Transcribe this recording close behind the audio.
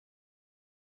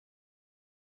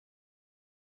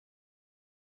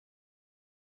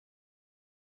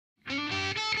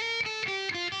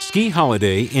ski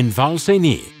holiday in Val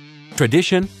Cenis.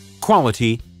 Tradition,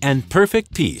 quality, and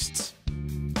perfect pistes.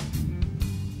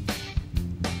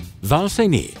 Val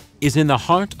Cenis is in the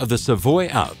heart of the Savoy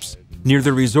Alps, near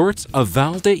the resorts of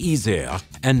Val d'Isère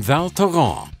and Val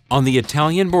Thorens on the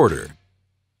Italian border.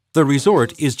 The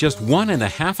resort is just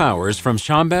 1.5 hours from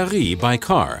Chambéry by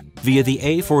car via the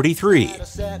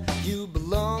A43.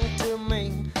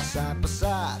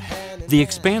 The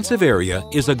expansive area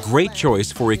is a great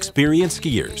choice for experienced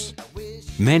skiers.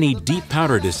 Many deep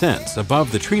powder descents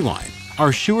above the tree line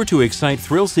are sure to excite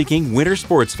thrill-seeking winter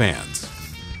sports fans.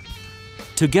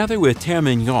 Together with Terre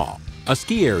Mignon, a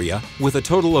ski area with a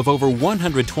total of over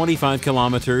 125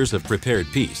 kilometers of prepared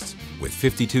pistes, with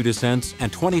 52 descents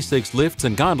and 26 lifts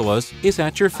and gondolas, is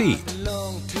at your feet.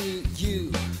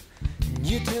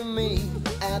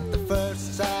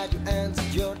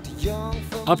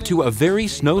 Up to a very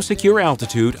snow-secure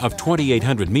altitude of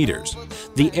 2,800 meters,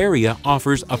 the area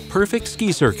offers a perfect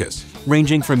ski circus,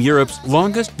 ranging from Europe's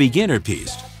longest beginner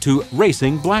piste to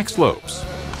racing black slopes.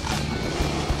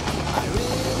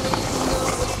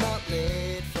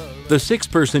 The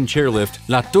 6-person chairlift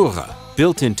La Tour,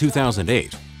 built in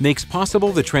 2008, makes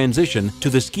possible the transition to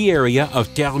the ski area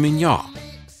of Terre Mignon.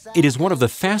 It is one of the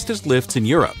fastest lifts in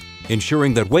Europe,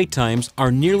 ensuring that wait times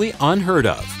are nearly unheard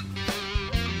of.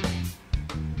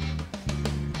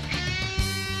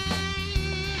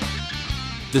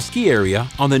 The ski area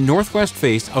on the northwest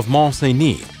face of Mont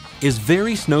Cenis is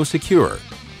very snow secure.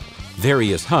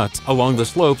 Various huts along the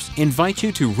slopes invite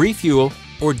you to refuel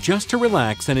or just to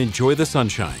relax and enjoy the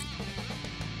sunshine.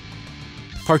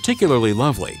 Particularly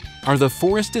lovely are the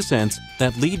forest descents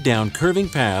that lead down curving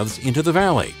paths into the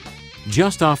valley.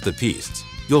 Just off the pistes,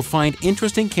 you'll find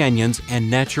interesting canyons and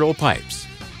natural pipes.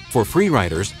 For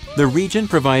freeriders, the region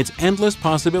provides endless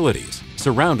possibilities,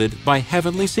 surrounded by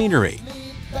heavenly scenery.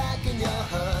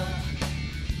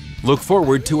 Look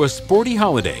forward to a sporty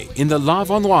holiday in the La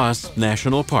Vanoise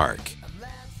National Park.